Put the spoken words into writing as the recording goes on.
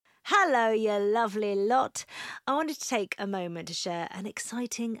Hello, you lovely lot. I wanted to take a moment to share an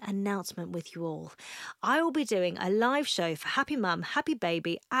exciting announcement with you all. I will be doing a live show for Happy Mum, Happy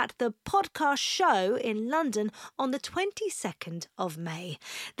Baby at the Podcast Show in London on the 22nd of May.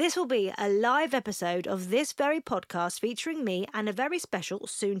 This will be a live episode of this very podcast featuring me and a very special,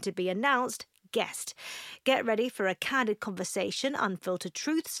 soon-to-be-announced guest. Get ready for a candid conversation, unfiltered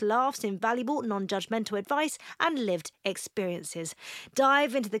truths, laughs, invaluable, non-judgmental advice and lived experiences.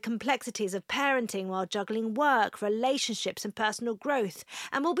 Dive into the complexities of parenting while juggling work, relationships and personal growth.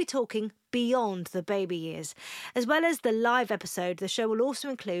 And we'll be talking beyond the baby years. As well as the live episode, the show will also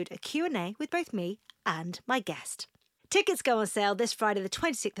include a Q&A with both me and my guest. Tickets go on sale this Friday the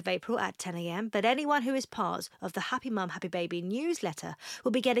 26th of April at 10 a.m, but anyone who is part of the Happy Mum, Happy Baby newsletter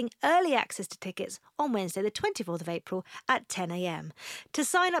will be getting early access to tickets on Wednesday the 24th of April at 10 a.m. To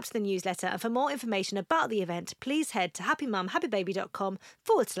sign up to the newsletter and for more information about the event, please head to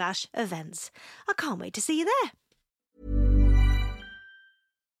happymumhappybaby.com/events. I can't wait to see you there.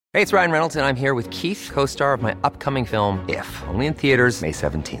 Hey, it's Ryan Reynolds, and I'm here with Keith, co-star of my upcoming film, If, only in theaters May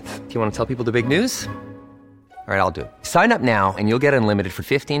 17th. Do you want to tell people the big news? All right, I'll do it. Sign up now and you'll get unlimited for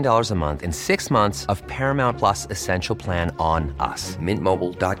 $15 a month and 6 months of Paramount Plus Essential Plan on us.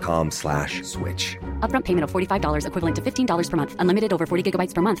 MintMobile.com/switch. Upfront payment of $45 equivalent to $15 per month. Unlimited over 40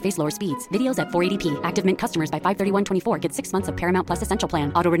 gigabytes per month. Face lower speeds. Videos at 480p. Active Mint customers by 531.24 get 6 months of Paramount Plus Essential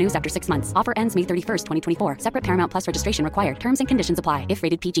Plan. Auto renews after 6 months. Offer ends May 31st, 2024. Separate Paramount Plus registration required. Terms and conditions apply if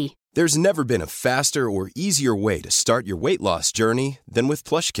rated PG. There's never been a faster or easier way to start your weight loss journey than with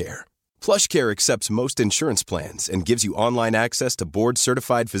PlushCare. PlushCare accepts most insurance plans and gives you online access to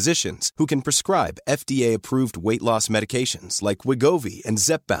board-certified physicians who can prescribe FDA-approved weight loss medications like Wegovy and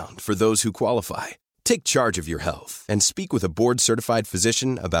Zepbound for those who qualify. Take charge of your health and speak with a board-certified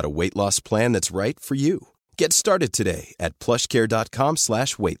physician about a weight loss plan that's right for you. Get started today at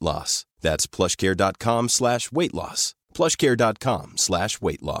plushcare.com/weight-loss. That's plushcare.com/weight-loss.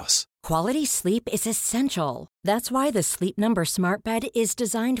 plushcare.com/weight-loss. Quality sleep is essential. That's why the Sleep Number Smart Bed is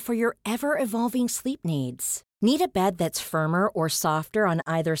designed for your ever-evolving sleep needs. Need a bed that's firmer or softer on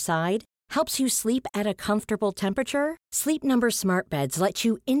either side? Helps you sleep at a comfortable temperature? Sleep Number Smart Beds let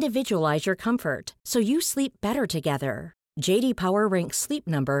you individualize your comfort, so you sleep better together. J.D. Power ranks Sleep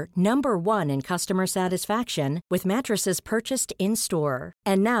Number number 1 in customer satisfaction with mattresses purchased in-store.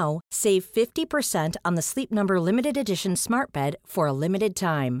 And now, save 50% on the Sleep Number Limited Edition Smart Bed for a limited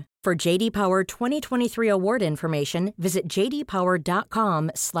time. For J.D. Power 2023 award information, visit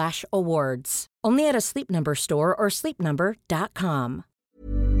jdpower.com/awards. Only at a Sleep Number store or sleepnumber.com.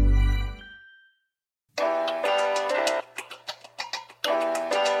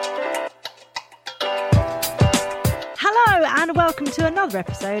 Hello and welcome to another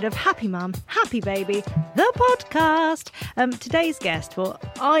episode of Happy Mum, Happy Baby, the podcast. Today's guest, well,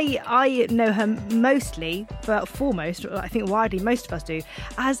 I know her mostly, but foremost, I think widely most of us do,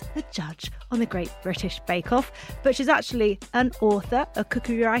 as a judge on the Great British Bake Off. But she's actually an author, a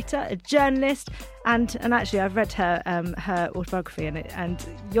cookery writer, a journalist, and actually I've read her autobiography and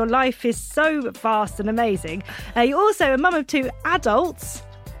your life is so vast and amazing. You're also a mum of 2 adults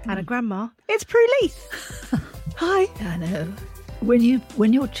and a grandma. It's Prue Leith. Hi. I know.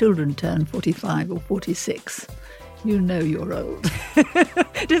 When your children turn 45 or 46, you know you're old.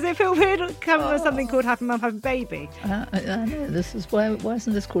 Does it feel weird coming with something called Happy Mum, Happy Baby? I know. This is why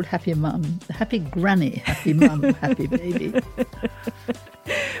isn't this called Happy Mum? Happy Granny, Happy Mum, Happy Baby.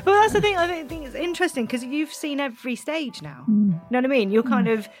 Well, that's the thing. I think it's interesting because you've seen every stage now. You know what I mean? You're kind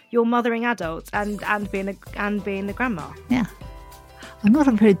of you're mothering adults and being the grandma. Yeah. I'm not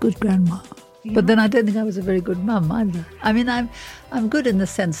a very good grandma. Yeah. But then I don't think I was a very good mum either. I mean, I'm good in the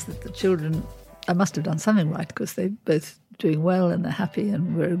sense that the children, I must have done something right because they're both doing well and they're happy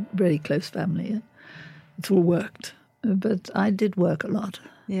and we're a very close family. It's all worked. But I did work a lot.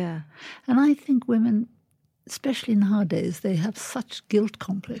 Yeah. And I think women, especially nowadays, they have such guilt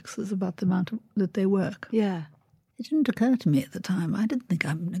complexes about the amount that they work. Yeah. It didn't occur to me at the time. I didn't think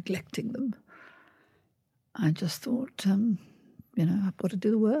I'm neglecting them. I just thought, I've got to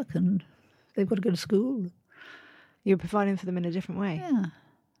do the work and they've got to go to school. You're providing for them in a different way. Yeah.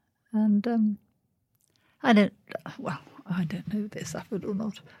 And I don't know if they suffered or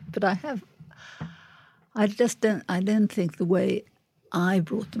not, but I don't think the way I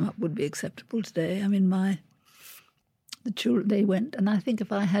brought them up would be acceptable today. I mean, the children, they went, and I think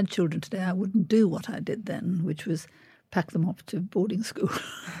if I had children today, I wouldn't do what I did then, which was pack them off to boarding school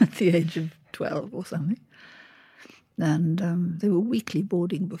at the age of 12 or something. And they were weekly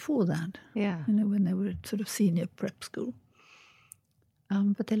boarding before that. Yeah. When they were at sort of senior prep school.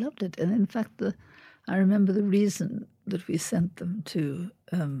 But they loved it. And in fact, I remember the reason that we sent them to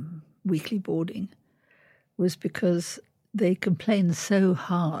weekly boarding was because they complained so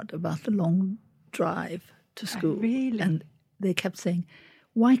hard about the long drive to school. Oh, really? And they kept saying,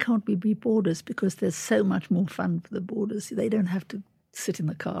 why can't we be boarders? Because there's so much more fun for the boarders. They don't have to sit in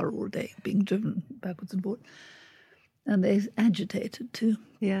the car all day being driven backwards and forwards. And they agitated to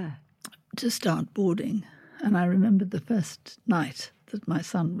start boarding. And I remember the first night that my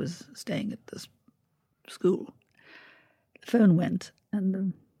son was staying at this school, the phone went and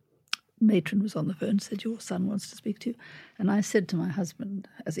the matron was on the phone and said, your son wants to speak to you. And I said to my husband,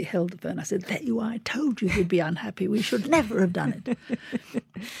 as he held the phone, I said, there you are, I told you he'd be unhappy. We should never have done it.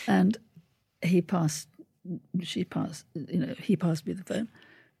 And he passed me the phone.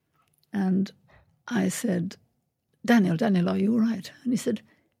 And I said, Daniel, are you all right? And he said,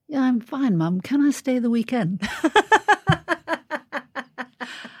 yeah, I'm fine, Mum. Can I stay the weekend?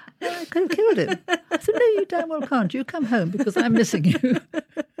 I could have killed him. I said, no, you damn well can't. You come home because I'm missing you.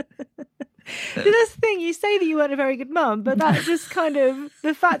 That's the thing, you say that you weren't a very good mum, but that's just kind of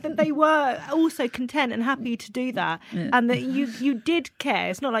the fact that they were also content and happy to do that, and that you did care.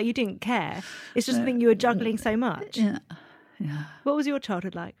 It's not like you didn't care. It's just something you were juggling so much. Yeah. What was your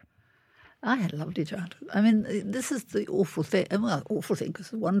childhood like? I had a lovely childhood. I mean, this is the awful thing. Well, awful thing, because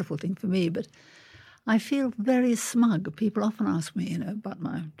it's a wonderful thing for me, but I feel very smug. People often ask me, about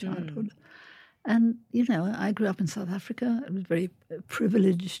my childhood. And, I grew up in South Africa. It was very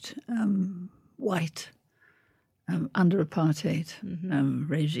privileged, white, under apartheid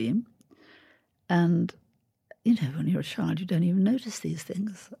regime. And, when you're a child, you don't even notice these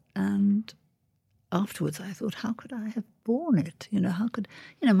things. And afterwards I thought, how could I have borne it? How could,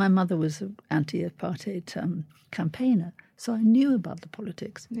 my mother was an anti-apartheid campaigner, so I knew about the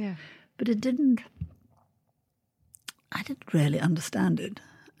politics. Yeah. But I didn't really understand it.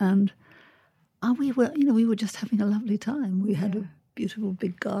 And we were just having a lovely time. We had a beautiful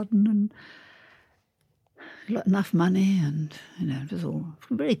big garden and enough money, and it was all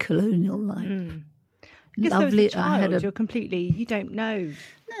a very colonial life. Lovely. As a child, you don't know.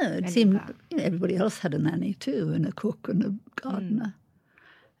 No, it seemed everybody else had a nanny too, and a cook and a gardener.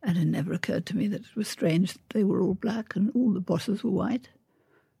 And it never occurred to me that it was strange that they were all black and all the bosses were white.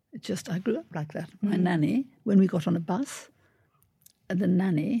 I grew up like that. My nanny, when we got on a bus, the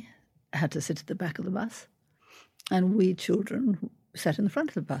nanny had to sit at the back of the bus, and we children sat in the front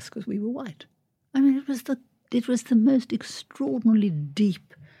of the bus because we were white. I mean, it was the most extraordinarily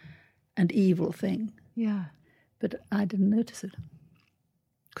deep and evil thing. Yeah. But I didn't notice it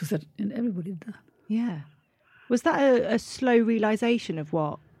because everybody did that. Yeah. Was that a slow realisation of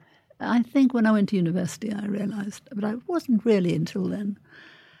what? I think when I went to university I realised, but I wasn't really until then.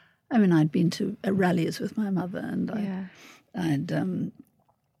 I mean, I'd been to rallies with my mother, and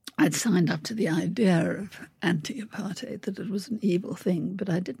I'd signed up to the idea of anti-apartheid, that it was an evil thing, but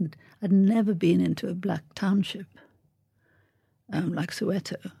I'd never been into a black township like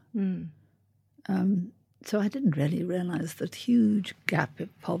Soweto. So I didn't really realise that huge gap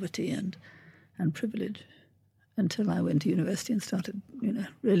of poverty and privilege until I went to university and started,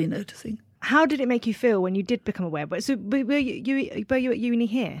 really noticing. How did it make you feel when you did become aware? So were you at uni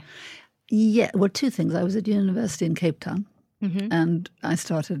here? Yeah, well, two things. I was at university in Cape Town, and I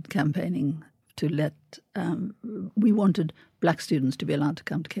started campaigning to we wanted black students to be allowed to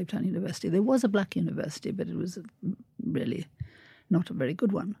come to Cape Town University. There was a black university, but it was really not a very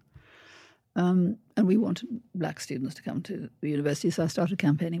good one. And we wanted black students to come to the university, so I started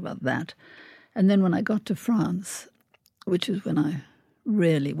campaigning about that. And then when I got to France, which is when I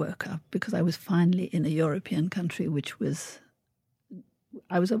really woke up, because I was finally in a European country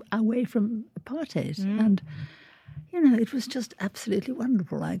I was away from apartheid. And, it was just absolutely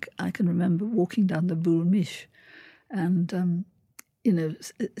wonderful. I can remember walking down the Boul Mich and,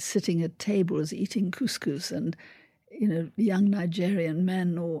 sitting at tables eating couscous and, young Nigerian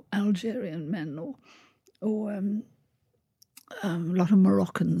men or Algerian men or a lot of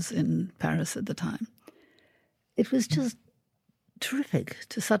Moroccans in Paris at the time. It was just terrific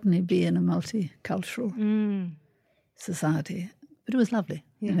to suddenly be in a multicultural society. But it was lovely.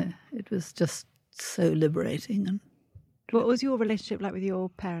 Yeah. It was just so liberating. And what was your relationship like with your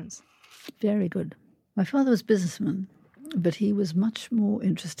parents? Very good. My father was a businessman, but he was much more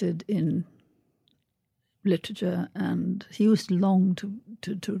interested in literature, and he used to long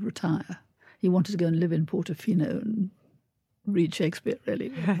to retire. He wanted to go and live in Portofino and read Shakespeare, really.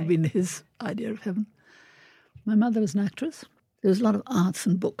 It had been his idea of heaven. My mother was an actress. There was a lot of arts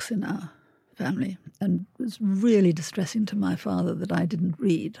and books in our family, and it was really distressing to my father that I didn't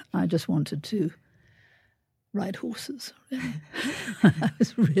read. I just wanted to ride horses. Really. I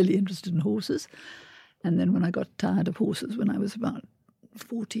was really interested in horses. And then when I got tired of horses when I was about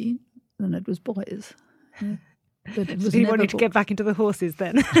 14, then it was boys. Yeah. But it was he wanted to get back into the horses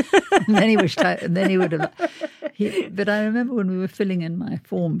then. And then he wished and then he would have. But I remember when we were filling in my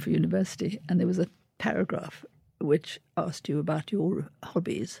form for university, and there was a paragraph which asked you about your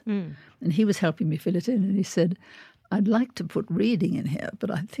hobbies, and he was helping me fill it in, and he said, "I'd like to put reading in here,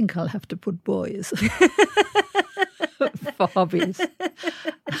 but I think I'll have to put boys for hobbies."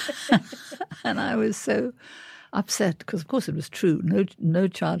 And I was so upset because, of course, it was true. No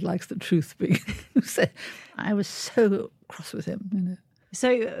child likes the truth being said. I was so cross with him, you know.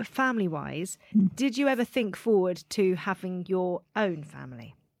 So, family-wise, did you ever think forward to having your own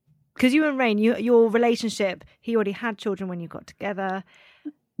family? Because you and Rain, your relationship, he already had children when you got together.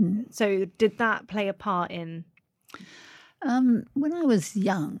 So, did that play a part in? When I was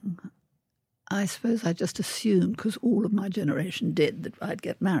young, I suppose I just assumed, because all of my generation did, that I'd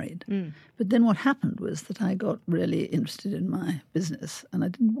get married. But then what happened was that I got really interested in my business, and I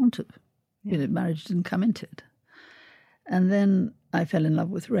didn't want to. You know, marriage didn't come into it. And then I fell in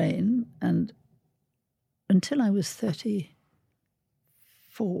love with Rain, and until I was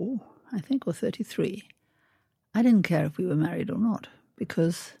 34, I think, or 33, I didn't care if we were married or not,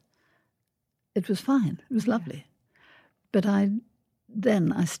 because it was fine. It was lovely. But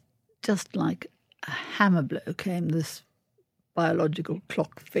just like a hammer blow came this biological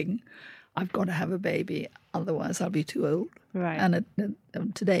clock thing. I've got to have a baby, otherwise I'll be too old. Right. And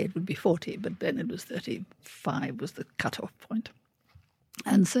today it would be 40, but then it was 35 was the cut-off point.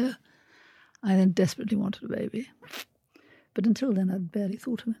 And so I then desperately wanted a baby. But until then, I'd barely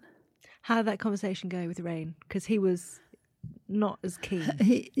thought of it. How did that conversation go with Rain? Because he was not as keen.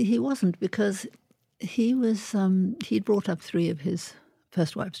 He wasn't, because he was he'd brought up 3 of his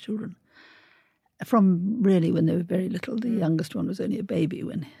first wife's children from really when they were very little. The youngest one was only a baby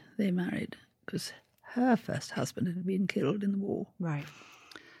when they married, because her first husband had been killed in the war. Right.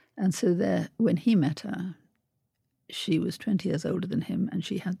 And so when he met her, she was 20 years older than him, and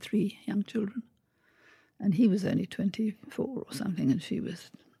she had 3 young children. And he was only 24 or something, and she was,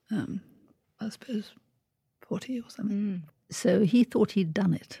 I suppose, 40 or something. So he thought he'd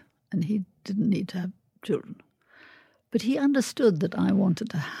done it, and he didn't need to have children. But he understood that I wanted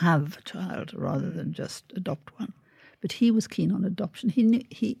to have a child rather than just adopt one. But he was keen on adoption. He knew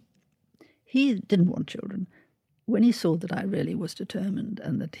he didn't want children. When he saw that I really was determined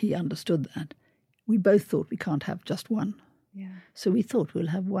and that he understood that, we both thought we can't have just one. Yeah. So we thought we'll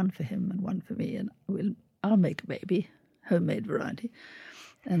have one for him and one for me, and I'll make a baby, homemade variety,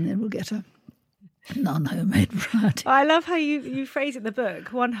 and then we'll get a non-homemade variety. I love how you phrase it in the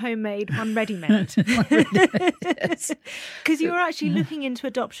book, one homemade, one ready-made. Yes. Because you were actually looking into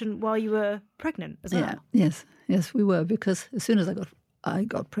adoption while you were pregnant as well. Yeah. Yes, we were, because as soon as I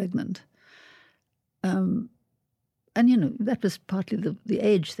got pregnant, and you know, that was partly the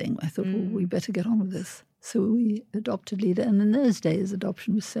age thing. I thought, well, we better get on with this. So we adopted Lida, and in those days,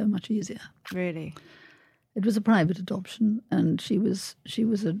 adoption was so much easier. Really? It was a private adoption, and she was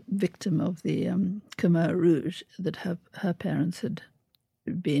a victim of the Khmer Rouge, that her parents had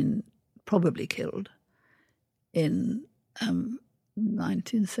been probably killed in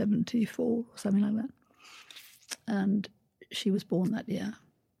 1974 or something like that. And she was born that year.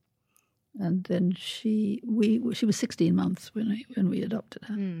 And then she was 16 months when we adopted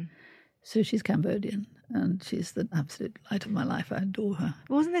her. So she's Cambodian, and she's the absolute light of my life. I adore her.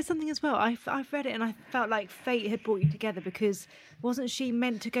 Wasn't there something as well? I've read it, and I felt like fate had brought you together, because wasn't she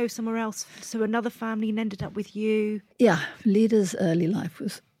meant to go somewhere else, so another family, and ended up with you? Yeah, Lida's early life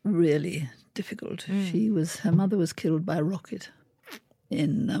was really difficult. Her mother was killed by a rocket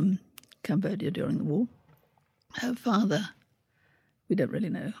in Cambodia during the war. Her father, we don't really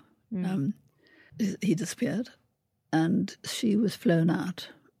know. He disappeared, and she was flown out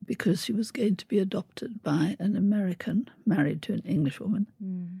because she was going to be adopted by an American married to an English woman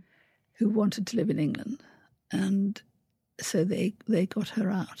who wanted to live in England. And so they got her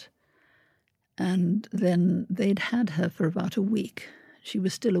out. And then they'd had her for about a week. She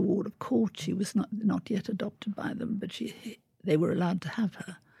was still a ward of court. She was not yet adopted by them, but they were allowed to have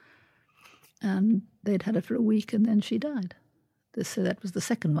her. And they'd had her for a week, and then she died. So that was the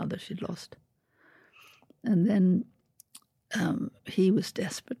second mother she'd lost. And then he was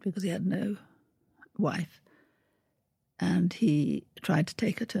desperate because he had no wife. And he tried to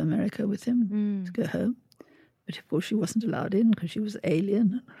take her to America with him to go home. But of course she wasn't allowed in because she was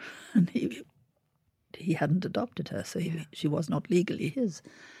alien, and he hadn't adopted her, so she was not legally his.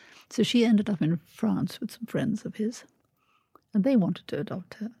 So she ended up in France with some friends of his, and they wanted to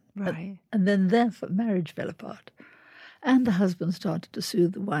adopt her. Right. And then their marriage fell apart. And the husband started to sue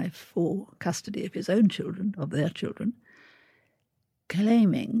the wife for custody of his own children, of their children,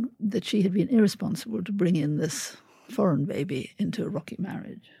 claiming that she had been irresponsible to bring in this foreign baby into a rocky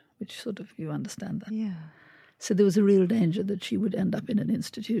marriage, which sort of, you understand that. Yeah. So there was a real danger that she would end up in an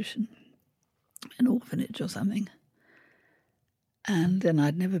institution, an orphanage or something. And then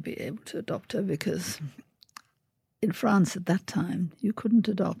I'd never be able to adopt her because in France at that time, you couldn't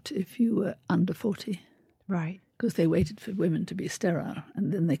adopt if you were under 40. Right. Because they waited for women to be sterile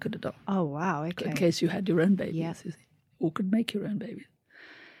and then they could adopt. Oh, wow. Okay. In case you had your own babies, Yeah. you see, or could make your own babies.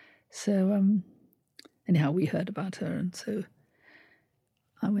 So anyhow, we heard about her, and so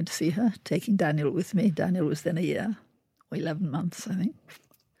I went to see her, taking Daniel with me. Daniel was then a year, or 11 months, I think.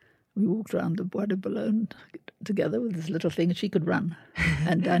 We walked around the Bois de Boulogne together with this little thing, and she could run.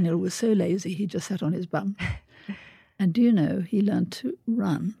 And Daniel was so lazy, he just sat on his bum. And do you know, he learned to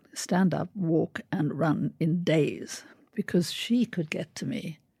run, stand up, walk, and run in days, because she could get to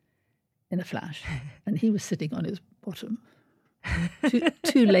me in a flash, and he was sitting on his bottom,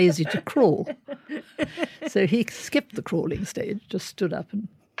 too lazy to crawl. So he skipped the crawling stage, just stood up and...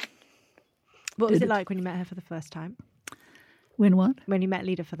 What was it like when you met her for the first time? When what? When you met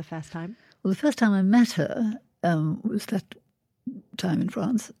Lida for the first time? Well, the first time I met her was that time in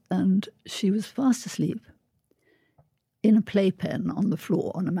France, and she was fast asleep in a playpen on the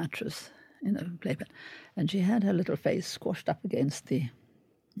floor, on a mattress, in a playpen. And she had her little face squashed up against the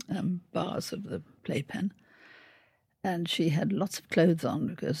bars of the playpen. And she had lots of clothes on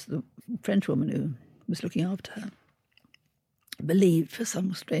because the French woman who was looking after her believed, for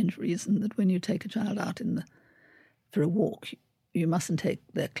some strange reason, that when you take a child out for a walk, you mustn't take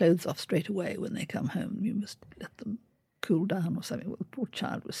their clothes off straight away when they come home. You must let them cool down or something. Well, the poor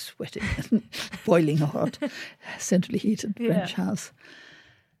child was sweating and boiling hot, centrally heated French house.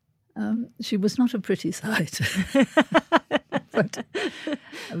 She was not a pretty sight, but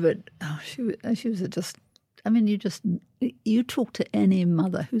she was just. I mean, you talk to any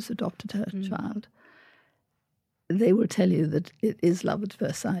mother who's adopted her child, they will tell you that it is love at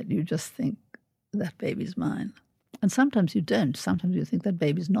first sight. You just think that baby's mine, and sometimes you don't. Sometimes you think that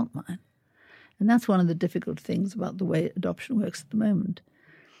baby's not mine. And that's one of the difficult things about the way adoption works at the moment.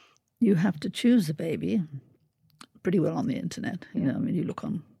 You have to choose a baby pretty well on the internet. You know, I mean, you look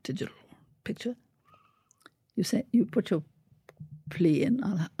on digital picture. You put your plea in,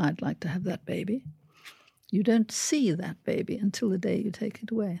 I'd like to have that baby. You don't see that baby until the day you take it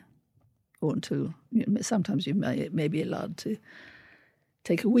away. Or until, sometimes you may be allowed to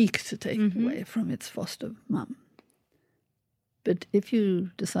take a week to take it away from its foster mum. But if you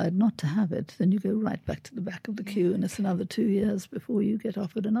decide not to have it, then you go right back to the back of the queue, and it's another 2 years before you get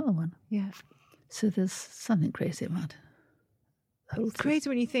offered another one. Yeah. So there's something crazy about the whole It's thing. crazy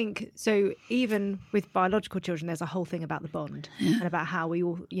when you think, so even with biological children, there's a whole thing about the bond and about how we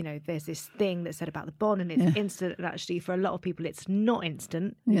all, there's this thing that's said about the bond and it's instant. And actually, for a lot of people, it's not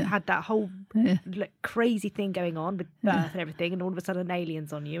instant. You've had that whole crazy thing going on with birth and everything, and all of a sudden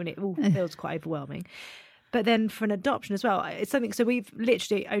aliens on you, and it all feels quite overwhelming. But then for an adoption as well, it's something. So we've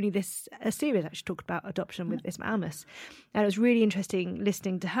literally only a series actually talked about adoption with Isma Almas, and it was really interesting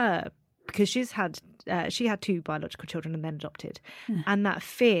listening to her because she had 2 biological children and then adopted, and that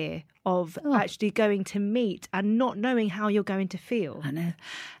fear of actually going to meet and not knowing how you're going to feel. I know,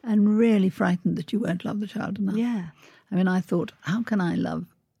 and really frightened that you won't love the child enough. Yeah, I mean, I thought, how can I love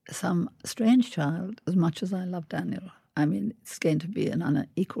some strange child as much as I love Daniel? I mean, it's going to be an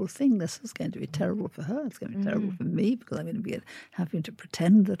unequal thing. This is going to be terrible for her. It's going to be terrible for me because I'm going to be having to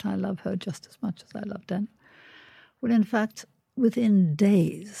pretend that I love her just as much as I love Daniel. Well, in fact, within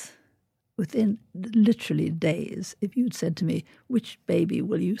literally days, if you'd said to me, which baby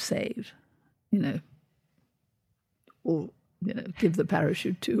will you save, or give the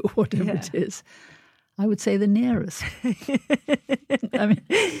parachute to, or whatever it is, I would say the nearest. I mean,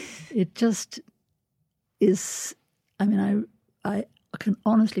 it just is. I mean, I can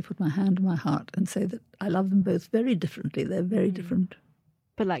honestly put my hand on my heart and say that I love them both very differently. They're very different.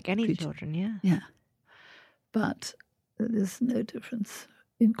 but like any creatures. children, yeah. Yeah. But there's no difference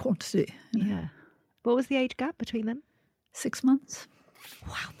in quantity. Yeah. What was the age gap between them? 6 months.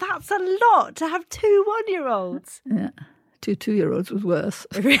 Wow, that's a lot to have 2 1-year-olds. Yeah. 2 2-year-olds was worse.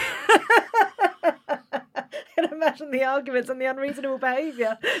 I can imagine the arguments and the unreasonable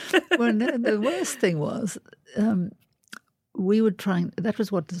behaviour. Well, no, the worst thing was we were trying, that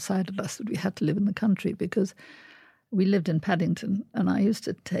was what decided us that we had to live in the country because we lived in Paddington, and I used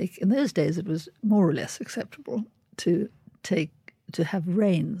to take, in those days it was more or less acceptable to have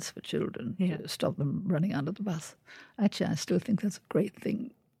reins for children, to stop them running under the bus. Actually, I still think that's a great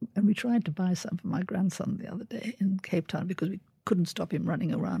thing And we tried to buy some for my grandson the other day in Cape Town because we couldn't stop him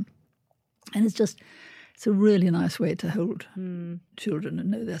running around. And it's a really nice way to hold children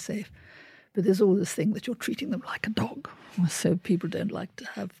and know they're safe. But there's all this thing that you're treating them like a dog. So people don't like to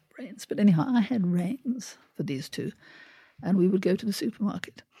have reins. But anyhow, I had reins for these two. And we would go to the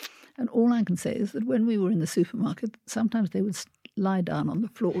supermarket. And all I can say is that when we were in the supermarket, sometimes they would lie down on the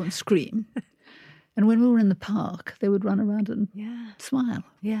floor and scream. And when we were in the park, they would run around and smile.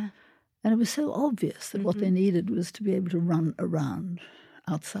 Yeah. And it was so obvious that what they needed was to be able to run around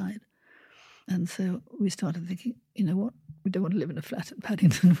outside. And so we started thinking, you know what, we don't want to live in a flat in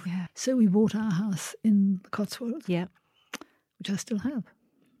Paddington. Yeah. So we bought our house in the Cotswolds, which I still have.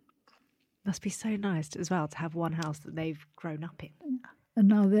 Must be so nice as well to have one house that they've grown up in. Yeah. And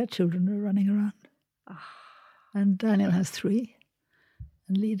now their children are running around. And Daniel has 3,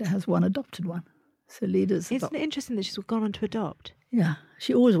 and Leda has 1 adopted one. So Leda's... Isn't it interesting that she's gone on to adopt? Yeah,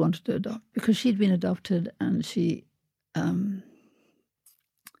 she always wanted to adopt because she'd been adopted and she's the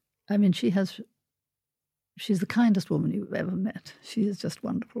kindest woman you've ever met. She is just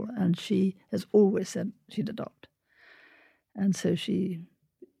wonderful. And she has always said she'd adopt. And so she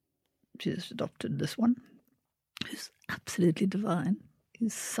just adopted this one, who's absolutely divine.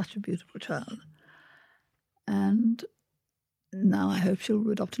 He's such a beautiful child. And now I hope she'll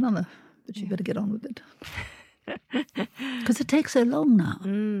adopt another, but she better get on with it. Because it takes so long now.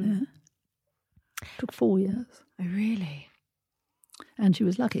 Yeah. It took 4 years. Oh, really? And she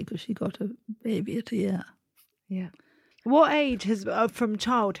was lucky because she got a baby at a year. Yeah. What age from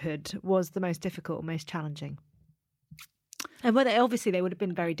childhood was the most difficult, most challenging? And obviously they would have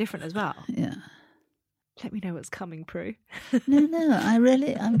been very different as well. Yeah. Let me know what's coming, Prue. No,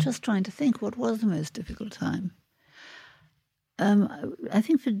 I'm just trying to think what was the most difficult time. I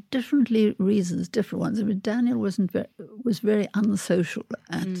think for different reasons, different ones. I mean, Daniel was very unsocial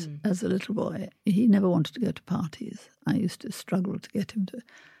as a little boy. He never wanted to go to parties. I used to struggle to get him to.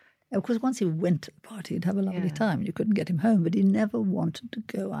 Of course, once he went to the party, he'd have a lovely time. You couldn't get him home, but he never wanted to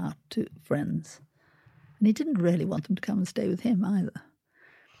go out to friends. And he didn't really want them to come and stay with him either.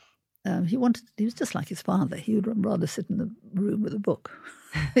 He was just like his father. He would rather sit in the room with a book,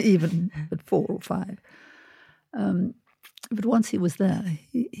 even at 4 or 5. But once he was there,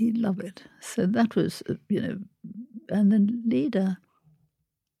 he'd love it. So that was, and then Leda,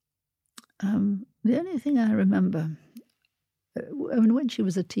 the only thing I remember, when she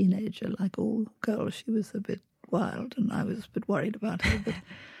was a teenager, like all girls, she was a bit wild, and I was a bit worried about her.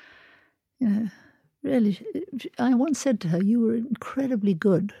 But, really, I once said to her, you were incredibly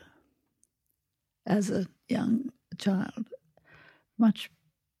good as a young child, much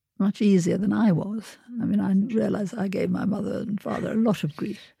easier than I was. I mean, I realised I gave my mother and father a lot of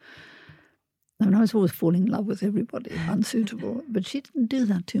grief. I mean, I was always falling in love with everybody, unsuitable, but she didn't do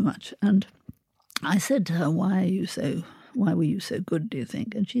that too much. And I said to her, why were you so good, do you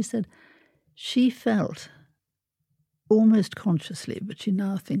think? And she said she felt almost consciously, but she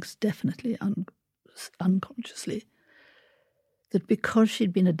now thinks definitely unconsciously, that because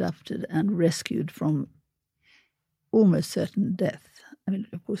she'd been adopted and rescued from almost certain death, I mean,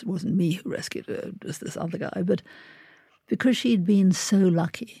 of course, it wasn't me who rescued her, it was this other guy, but because she'd been so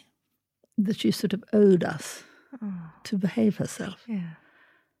lucky that she sort of owed us to behave herself,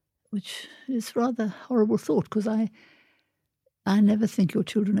 which is rather a horrible thought, because I never think your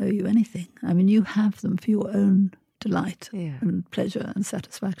children owe you anything. I mean, you have them for your own delight and pleasure and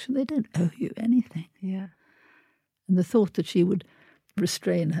satisfaction. They don't owe you anything. Yeah. And the thought that she would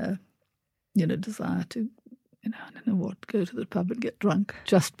restrain her, desire to, I don't know what, go to the pub and get drunk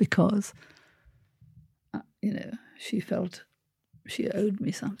just because, she felt she owed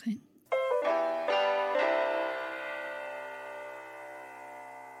me something.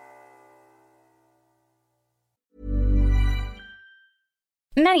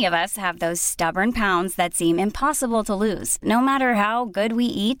 Many of us have those stubborn pounds that seem impossible to lose, no matter how good we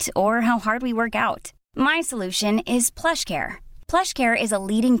eat or how hard we work out. My solution is PlushCare. PlushCare is a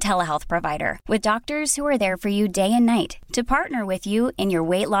leading telehealth provider with doctors who are there for you day and night to partner with you in your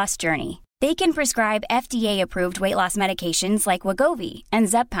weight loss journey. They can prescribe FDA-approved weight loss medications like Wegovy and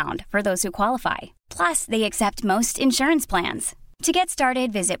Zepbound for those who qualify. Plus, they accept most insurance plans. To get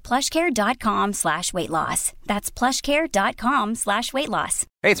started, visit plushcare.com/weightloss. That's plushcare.com/weightloss.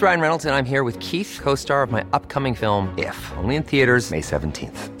 Hey, it's Ryan Reynolds, and I'm here with Keith, co-star of my upcoming film, If, only in theaters May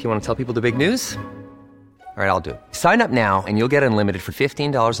 17th. Do you want to tell people the big news? All right, I'll do it. Sign up now and you'll get unlimited for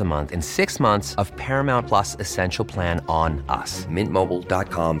 $15 a month and 6 months of Paramount Plus Essential Plan on us.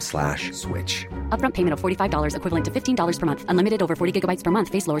 MintMobile.com/switch. Upfront payment of $45 equivalent to $15 per month. Unlimited over 40 gigabytes per month.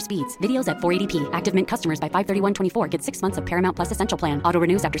 Face lower speeds. Videos at 480p. Active Mint customers by 531.24 get 6 months of Paramount Plus Essential Plan. Auto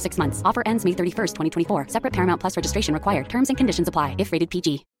renews after 6 months. Offer ends May 31st, 2024. Separate Paramount Plus registration required. Terms and conditions apply if rated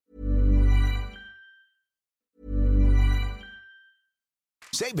PG.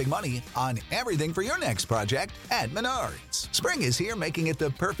 Save big money on everything for your next project at Menards. Spring is here, making it the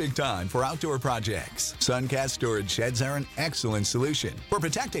perfect time for outdoor projects. Suncast storage sheds are an excellent solution for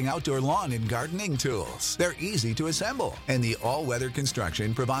protecting outdoor lawn and gardening tools. They're easy to assemble, and the all-weather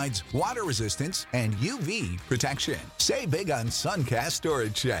construction provides water resistance and UV protection. Save big on Suncast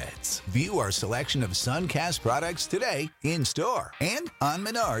storage sheds. View our selection of Suncast products today in store and on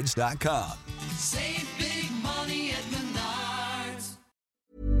Menards.com. Save big money at Menards.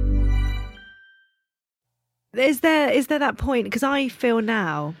 Is there that point? Because I feel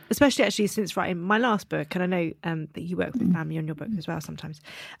now, especially actually since writing my last book, and I know that you work with family on your book as well sometimes,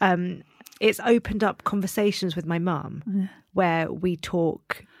 it's opened up conversations with my mum where we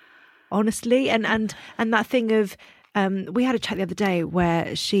talk honestly, and that thing of we had a chat the other day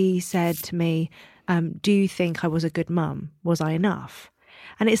where she said to me, do you think I was a good mum? Was I enough?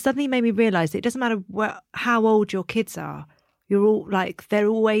 And it suddenly made me realise that it doesn't matter how old your kids are. You're all like, there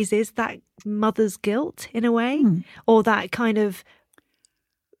always is that mother's guilt in a way, or that kind of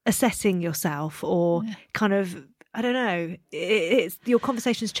assessing yourself, or kind of, I don't know, it's your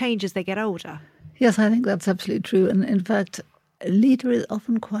conversations change as they get older. Yes, I think that's absolutely true. And in fact, Lita is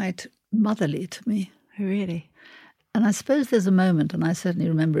often quite motherly to me. Oh, really? And I suppose there's a moment, and I certainly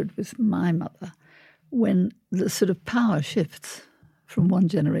remember it with my mother, when the sort of power shifts from one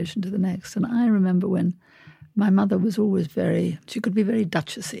generation to the next. And I remember when my mother was always she could be very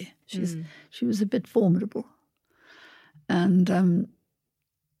duchessy. She was a bit formidable. And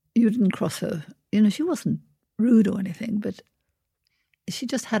you didn't cross her. You know, she wasn't rude or anything, but she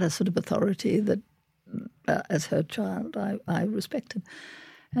just had a sort of authority that, as her child, I respected.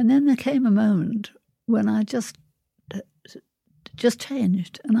 And then there came a moment when I just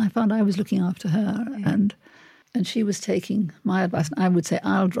changed, and I found I was looking after her, and she was taking my advice. And I would say,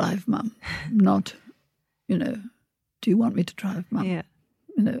 I'll drive, Mum, not... You know, do you want me to drive, Mum? Yeah.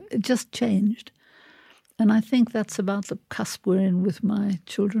 You know, it just changed. And I think that's about the cusp we're in with my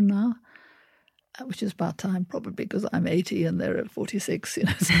children now, which is about time probably because I'm 80 and they're 46, you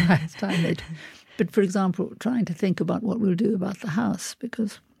know, so it's time. But for example, trying to think about what we'll do about the house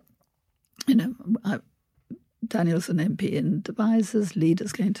because, you know, Daniel's an MP in Devizes,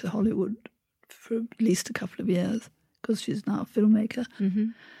 Leda's going to Hollywood for at least a couple of years because she's now a filmmaker. Mm-hmm.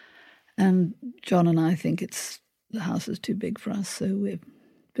 And John and I think the house is too big for us, so we're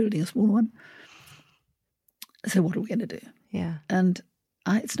building a small one. So what are we going to do? Yeah. And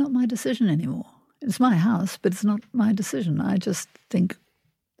it's not my decision anymore. It's my house, but it's not my decision. I just think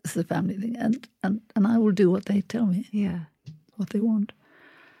this is a family thing, and I will do what they tell me. Yeah. What they want.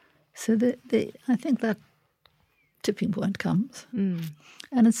 So I think that tipping point comes. Mm.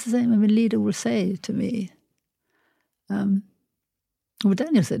 And it's the same. I mean, Leda will say to me, well,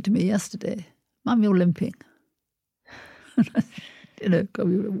 Daniel said to me yesterday, Mum, you're limping. You know,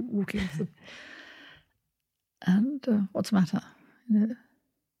 we were walking. And what's the matter? You know,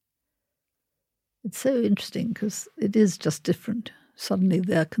 it's so interesting because it is just different. Suddenly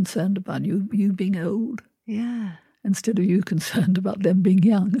they're concerned about you being old. Yeah. Instead of you concerned about them being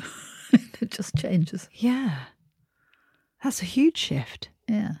young. It just changes. Yeah. That's a huge shift.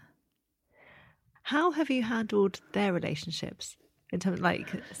 Yeah. How have you handled their relationships? In terms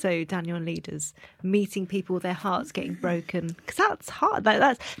of so Daniel and Leda's meeting people, their hearts getting broken, because that's hard.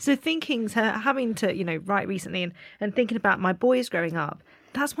 So having to, you know, write recently and thinking about my boys growing up.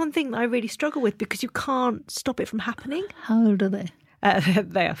 That's one thing that I really struggle with because you can't stop it from happening. How old are they?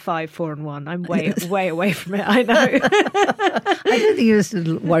 They are 5, 4, and 1. I'm way away from it. I know. I don't think you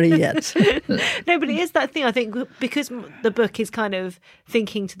should worry yet. No, but it is that thing. I think because the book is kind of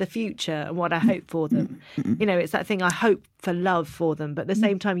thinking to the future and what I hope for them. You know, it's that thing. I hope for love for them, but at the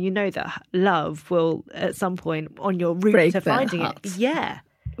same time, you know that love will at some point on your route to finding it. Yeah.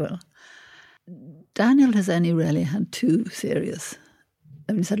 Well, Daniel has only really had 2 serious.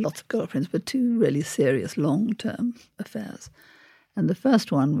 I mean, he's had lots of girlfriends, but 2 really serious long-term affairs. And the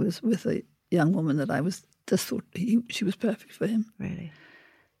first one was with a young woman that I just thought she was perfect for him. Really?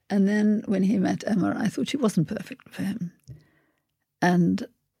 And then when he met Emma, I thought she wasn't perfect for him. And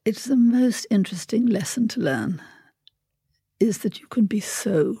it's the most interesting lesson to learn is that you can be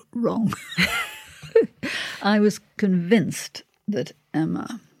so wrong. I was convinced that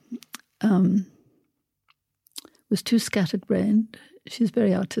Emma was too scatterbrained. She's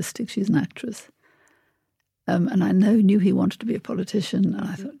very artistic. She's an actress. And I knew he wanted to be a politician. And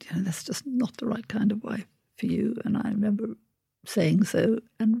I thought, that's just not the right kind of wife for you. And I remember saying so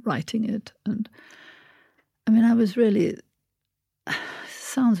and writing it. And I mean, I was really,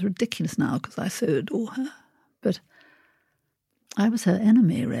 sounds ridiculous now because I so adore her. But I was her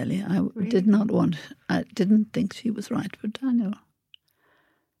enemy, really. I didn't think she was right for Daniel.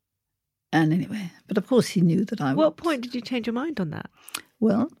 And anyway, but of course he knew that I would. What point did you change your mind on that?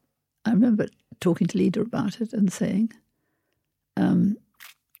 Well, I remember talking to Leda about it and saying,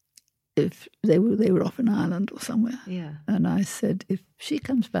 if they were off in Ireland or somewhere. Yeah. And I said, if she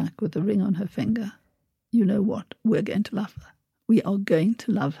comes back with a ring on her finger, you know what? We're going to love her. We are going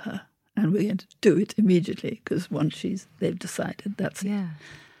to love her. And we're going to do it immediately because once they've decided, that's it. Yeah.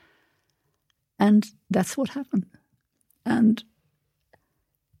 And that's what happened. And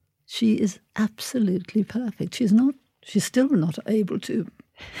she is absolutely perfect. She's still not able to.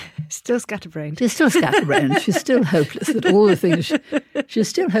 Still scatterbrained. She's still scatterbrained. She's still hopeless at all the things. She's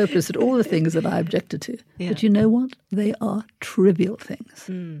still hopeless at all the things that I objected to. Yeah. But you know what? They are trivial things.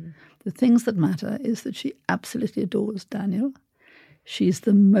 Mm. The things that matter is that she absolutely adores Daniel. She's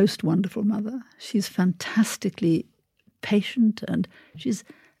the most wonderful mother. She's fantastically patient, and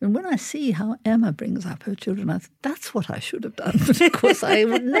when I see how Emma brings up her children, I think that's what I should have done. But of course, I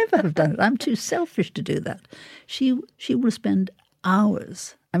would never have done it. I'm too selfish to do that. She will spend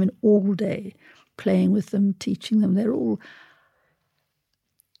hours, all day, playing with them, teaching them. They're all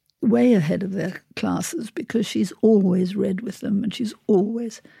way ahead of their classes because she's always read with them and she's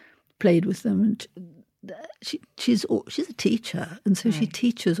always played with them. And she's a teacher, and so she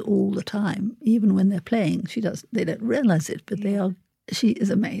teaches all the time, even when they're playing. They don't realize it, but they are. She is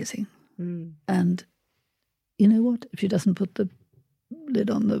amazing. Mm. And you know what? If she doesn't put the lid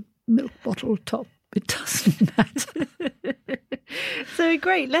on the milk bottle top, it doesn't matter. So a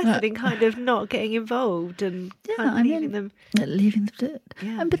great lesson in kind of not getting involved and leaving them. Leaving them to it.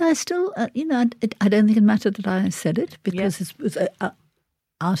 Yeah. But I still, I don't think it mattered that I said it because it was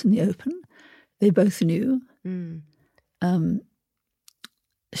out in the open. They both knew. Mm.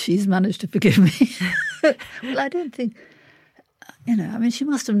 She's managed to forgive me. Well, I don't think, she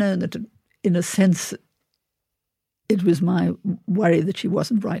must have known that in a sense it was my worry that she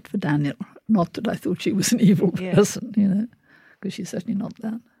wasn't right for Daniel, not that I thought she was an evil person, because she's certainly not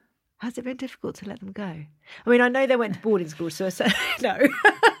that. Has it been difficult to let them go? I know they went to boarding school, so no.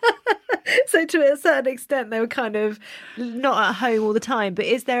 So to a certain extent, they were kind of not at home all the time. But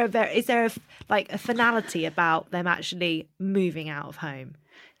is there a finality about them actually moving out of home?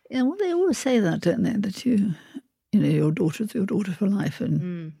 Yeah, well, they always say that, don't they? That your daughter's your daughter for life,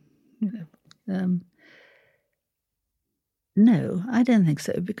 and no, I don't think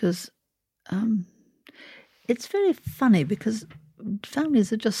so, because it's very funny because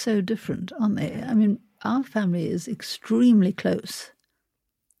families are just so different, aren't they? Our family is extremely close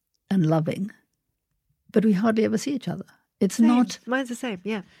and loving, but we hardly ever see each other. It's same. not. Mine's the same.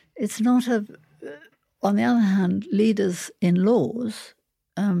 Yeah. It's not a. On the other hand, Leda's in-laws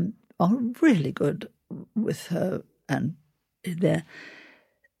are really good with her, and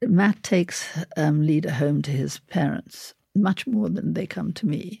Matt takes Leda home to his parents much more than they come to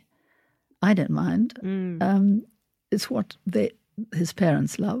me. I don't mind. It's what his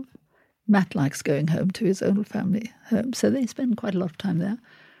parents love. Matt likes going home to his own family home, so they spend quite a lot of time there.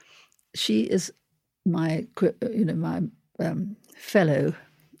 She is my fellow.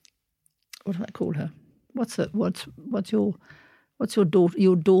 What do I call her? What's your daughter?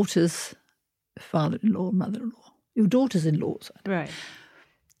 Your daughter's father-in-law, mother-in-law. Your daughter's in-laws, right?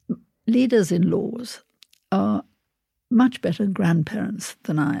 Leda's in-laws are much better grandparents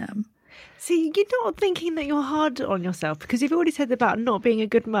than I am. See, you're not thinking that you're hard on yourself because you've already said about not being a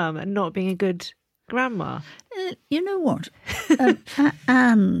good mum and not being a good grandma. You know what?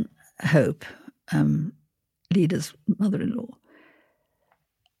 Anne Hope, Leda's mother-in-law,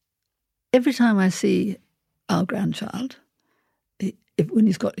 every time I see our grandchild, when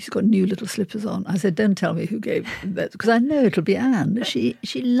he's got new little slippers on, I said, "Don't tell me who gave them those," because I know it'll be Anne. She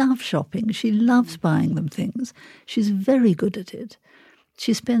loves shopping. She loves buying them things. She's very good at it.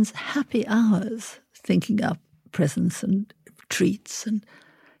 She spends happy hours thinking up presents and treats. And,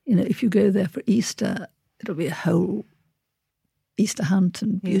 if you go there for Easter, it'll be a whole Easter hunt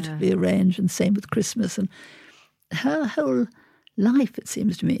and beautifully arranged, and same with Christmas. And her whole life, it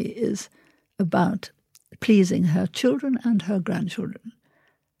seems to me, is about pleasing her children and her grandchildren.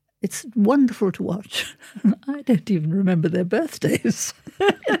 It's wonderful to watch. I don't even remember their birthdays.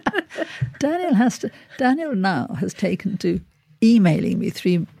 Daniel now has taken to emailing me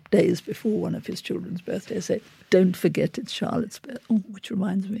 3 days before one of his children's birthdays, say, "Don't forget it's Charlotte's birthday." Oh, which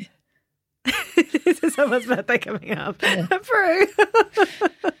reminds me. Is someone's birthday coming up? Yeah. Prue.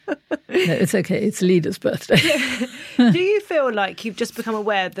 No, it's okay. It's Leda's birthday. Do you feel like you've just become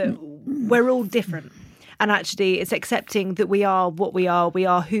aware that we're all different? And actually, it's accepting that we are what we are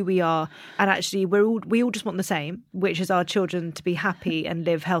who we are, and actually, we all just want the same, which is our children to be happy and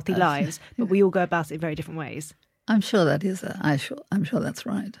live healthy lives. But we all go about it in very different ways. I'm sure that is. I'm sure that's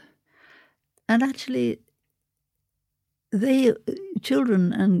right. And actually,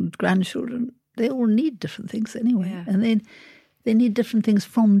 children and grandchildren, they all need different things anyway, and they need different things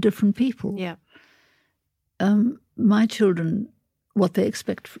from different people. Yeah. My children, what they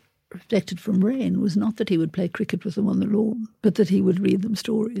expected from Rain was not that he would play cricket with them on the lawn, but that he would read them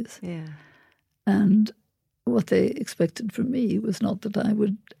stories. Yeah. And what they expected from me was not that I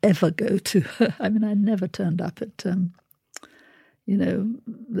would ever go to. I mean, I never turned up at, the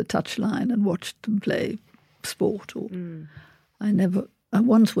touchline and watched them play sport. Or I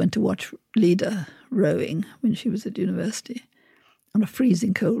once went to watch Leda rowing when she was at university on a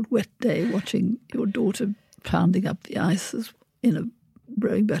freezing cold, wet day, watching your daughter pounding up the ice in a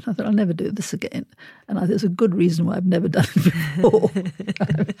rowing boat. I thought, I'll never do this again. And there's a good reason why I've never done it before.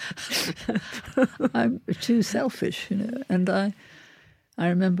 I'm too selfish, And I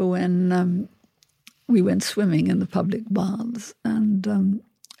remember when we went swimming in the public baths, and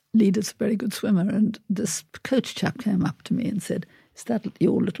Leda's a very good swimmer, and this coach chap came up to me and said, "Is that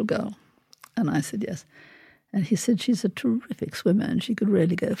your little girl?" And I said, "Yes." And he said, "She's a terrific swimmer and she could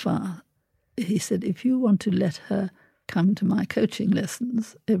really go far." He said, "If you want to let her come to my coaching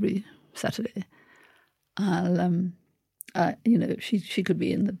lessons every Saturday, she could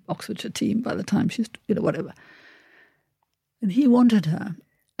be in the Oxfordshire team by the time she's, whatever." And he wanted her.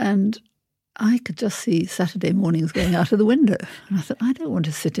 And I could just see Saturday mornings going out of the window. And I thought, I don't want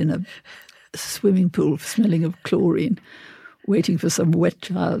to sit in a swimming pool smelling of chlorine, waiting for some wet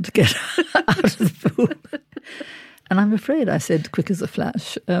child to get out of the pool. And I'm afraid I said, quick as a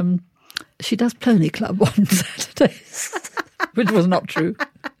flash, she does pony club on Saturdays, which was not true.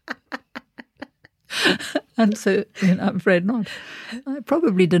 And so, I'm afraid not. I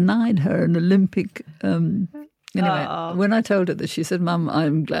probably denied her an Olympic. Anyway, when I told her this, she said, "Mum,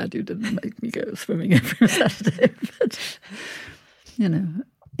 I'm glad you didn't make me go swimming every Saturday." But, in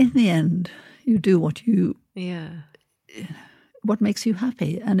the end, you do what makes you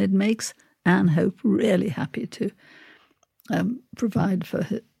happy. And it makes Anne Hope really happy to provide for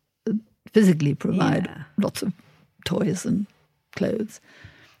her, physically provide lots of toys and clothes.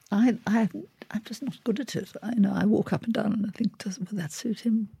 I'm just not good at it. I walk up and down and I think, will that suit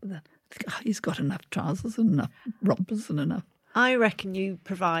him? He's got enough trousers and enough rompers and enough. I reckon you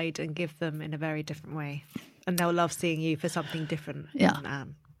provide and give them in a very different way, and they'll love seeing you for something different. Yeah,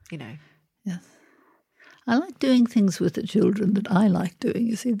 Yes. I like doing things with the children that I like doing.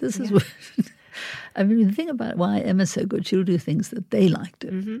 You see, this is what. I mean, the thing about why Emma's so good, she'll do things that they like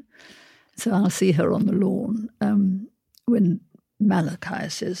doing. Mm-hmm. So I'll see her on the lawn when Malachi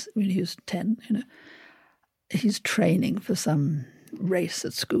says, when he was 10, he's training for some race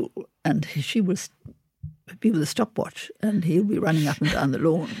at school, and she will be with a stopwatch, and he'll be running up and down the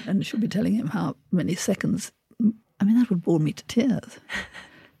lawn, and she'll be telling him how many seconds. I mean, that would bore me to tears.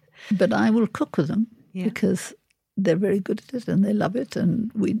 But I will cook with them because they're very good at it and they love it,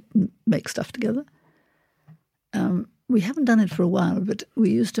 and we make stuff together. We haven't done it for a while, but we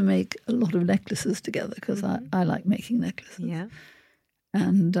used to make a lot of necklaces together because I like making necklaces. Yeah.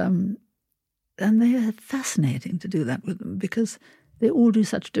 And they are fascinating to do that with them because they all do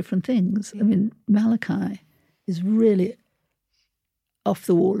such different things. Yeah. I mean, Malachi is really off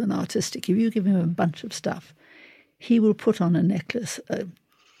the wall and artistic. If you give him a bunch of stuff, he will put on a necklace, a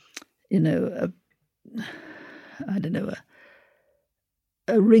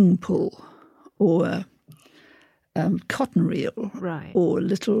ring pull or a cotton reel, right, or a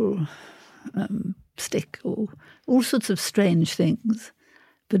little stick, or all sorts of strange things,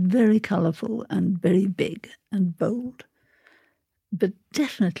 but very colourful and very big and bold, but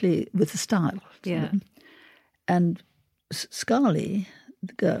definitely with a style. Yeah. And Scarly,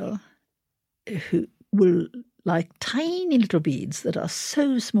 the girl, who will like tiny little beads that are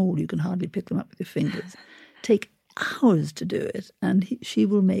so small you can hardly pick them up with your fingers, take hours to do it, and she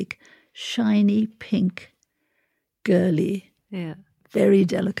will make shiny pink, girly, very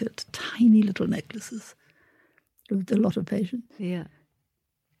delicate, tiny little necklaces with a lot of patience. Yeah.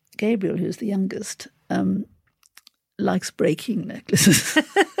 Gabriel, who's the youngest, likes breaking necklaces.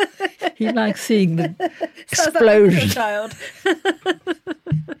 He likes seeing the explosion. Child.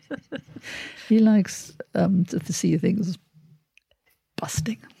 He likes to see things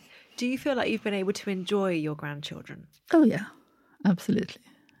busting. Do you feel like you've been able to enjoy your grandchildren? Oh, yeah, absolutely.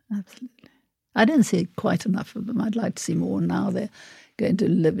 Absolutely. I don't see quite enough of them. I'd like to see more. Now they're going to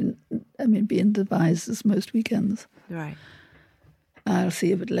be in Devizes most weekends. Right. I'll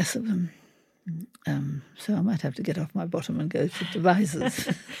see a bit less of them. So I might have to get off my bottom and go to Devizes.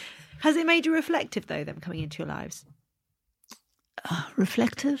 Has it made you reflective, though, them coming into your lives?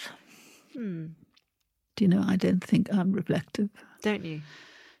 Reflective? Do you know, I don't think I'm reflective. Don't you?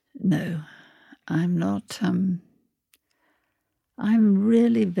 No, I'm not. I'm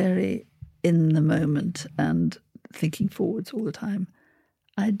really very in the moment and thinking forwards all the time.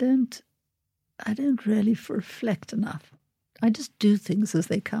 I don't really reflect enough. I just do things as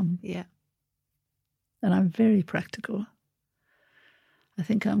they come. Yeah. And I'm very practical. I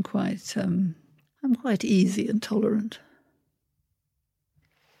think I'm quite easy and tolerant.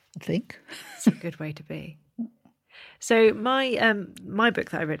 I think. It's a good way to be. So my book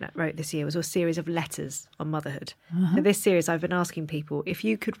that I wrote this year was a series of letters on motherhood. For this series, I've been asking people, if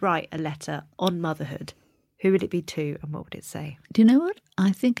you could write a letter on motherhood, who would it be to and what would it say? Do you know what?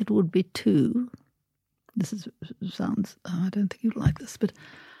 I think it would be to. I don't think you'd like this, but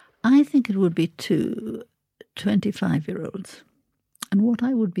I think it would be to 25-year-olds. And what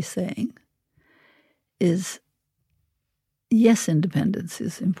I would be saying is, yes, independence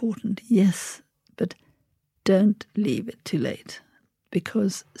is important, yes, but don't leave it too late,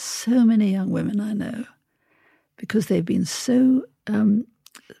 because so many young women I know, because they've been so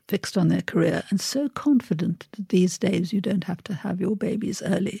fixed on their career and so confident that these days you don't have to have your babies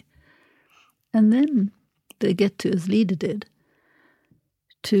early. And then they get to, as Leda did,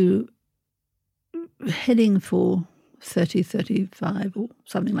 to heading for 30, 35 or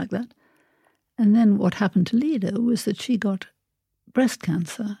something like that. And then what happened to Leda was that she got breast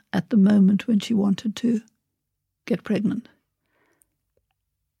cancer at the moment when she wanted to get pregnant.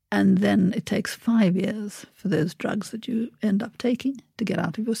 And then it takes 5 years for those drugs that you end up taking to get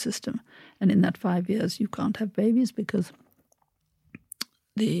out of your system. And in that 5 years, you can't have babies because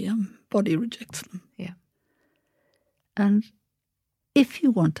the body rejects them. Yeah. And if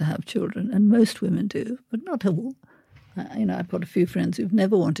you want to have children, and most women do, but not all, I've got a few friends who've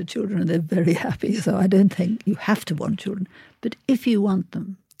never wanted children and they're very happy, so I don't think you have to want children. But if you want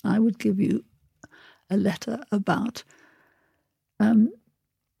them, I would give you a letter about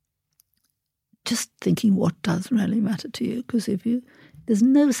just thinking what does really matter to you. Because there's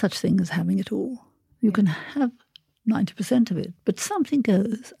no such thing as having it all. You can have 90% of it, but something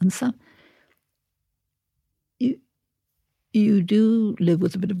goes, and you do live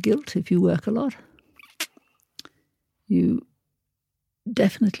with a bit of guilt if you work a lot. You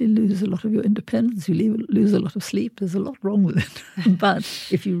definitely lose a lot of your independence. You lose a lot of sleep. There's a lot wrong with it. But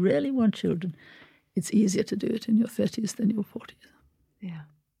if you really want children, it's easier to do it in your 30s than your 40s. Yeah.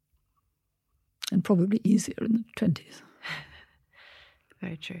 And probably easier in the 20s.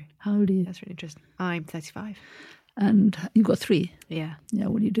 Very true. How old are you? That's really interesting. I'm 35. And you've got 3. Yeah. Yeah,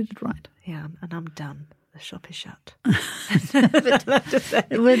 well, you did it right. Yeah, and I'm done. The shop is shut.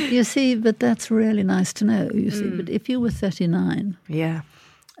 Well, you see, but that's really nice to know, you see. But if you were 39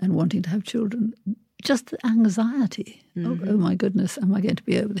 and wanting to have children, just the anxiety of, oh my goodness, am I going to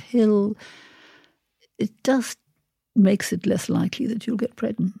be over the hill? It just makes it less likely that you'll get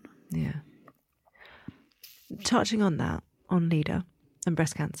pregnant. Yeah. Touching on that, on Leda and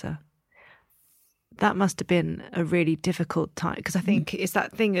breast cancer, that must have been a really difficult time, because I think it's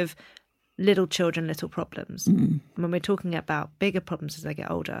that thing of little children, little problems. When we're talking about bigger problems as they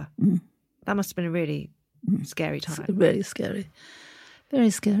get older, that must have been a really scary time. It's really scary. Very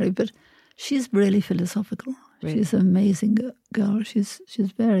scary. But she's really philosophical. Really? She's an amazing girl. She's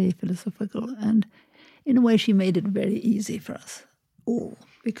very philosophical. And in a way, she made it very easy for us all,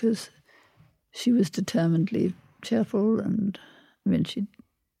 because she was determinedly cheerful. And I mean, she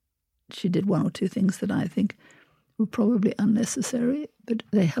did one or two things that I think were probably unnecessary, but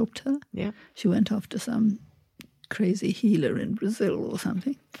they helped her. Yeah. She went off to some crazy healer in Brazil or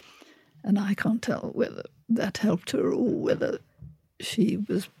something, and I can't tell whether that helped her or whether she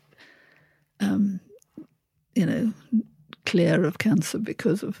was, clear of cancer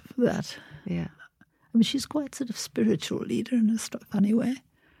because of that. Yeah. I mean, she's quite sort of spiritual leader in a funny way.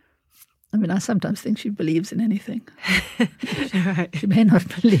 I mean, I sometimes think she believes in anything. Right. She may not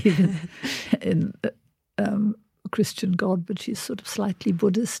believe in Christian God, but she's sort of slightly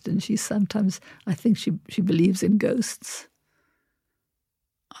Buddhist, and she sometimes, I think she believes in ghosts.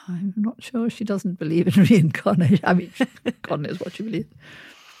 I'm not sure. She doesn't believe in reincarnation. I mean, God knows what she believes.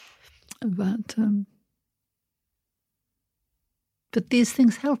 But these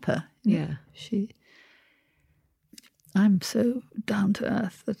things help her. Yeah. I'm so down to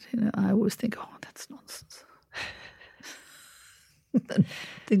earth that, I always think, oh, that's nonsense. And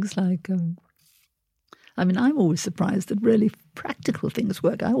things like, I'm always surprised that really practical things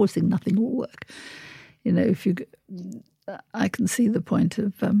work. I always think nothing will work. I can see the point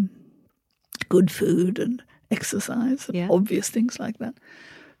of good food and exercise and obvious things like that.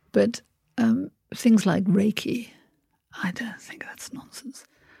 But things like Reiki, I don't think that's nonsense.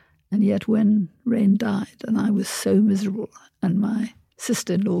 And yet when Rain died and I was so miserable and my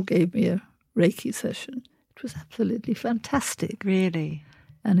sister-in-law gave me a Reiki session, it was absolutely fantastic. Really?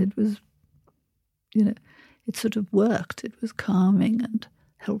 And it was, it sort of worked. It was calming and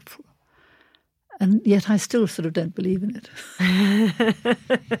helpful. And yet I still sort of don't believe in it.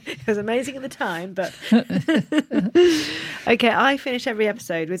 It was amazing at the time, but... Okay, I finish every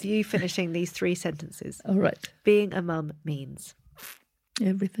episode with you finishing these 3 sentences. All right. Being a mum means...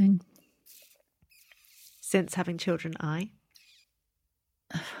 Everything. Since having children, I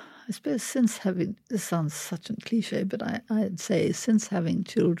suppose since having... This sounds such a cliche, but I'd say since having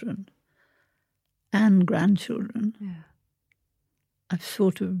children and grandchildren, I've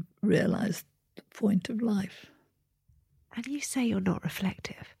sort of realised the point of life. And you say you're not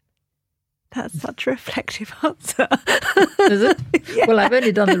reflective. That's such a reflective answer. Is it? Yeah. Well, I've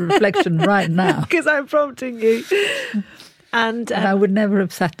only done the reflection right now. Because I'm prompting you. And I would never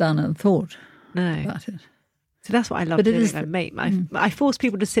have sat down and thought about it. So that's what I love doing. I force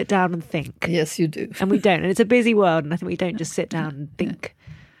people to sit down and think. Yes, you do. And we don't. And it's a busy world, and I think we don't just sit down and think.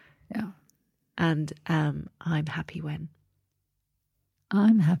 Yeah. And I'm happy when?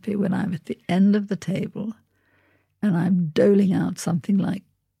 I'm happy when I'm at the end of the table and I'm doling out something like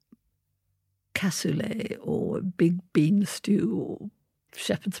cassoulet or a big bean stew or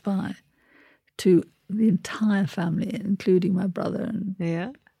shepherd's pie to the entire family, including my brother and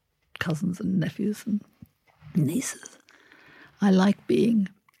cousins and nephews and nieces. I like being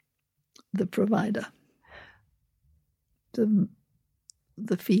the provider, the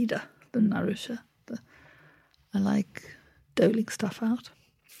feeder, the nourisher. I like doling stuff out.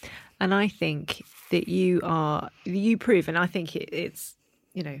 And I think that you prove, and I think it's,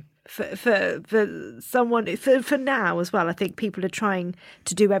 for someone, for now as well, I think people are trying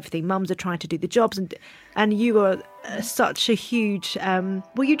to do everything. Mums are trying to do the jobs, and you are such a huge,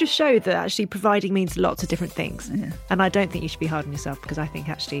 you just showed that actually providing means lots of different things. Yeah. And I don't think you should be hard on yourself, because I think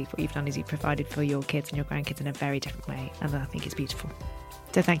actually what you've done is you've provided for your kids and your grandkids in a very different way. And I think it's beautiful.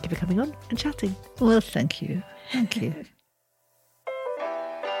 So thank you for coming on and chatting. Well, thank you. Thank you.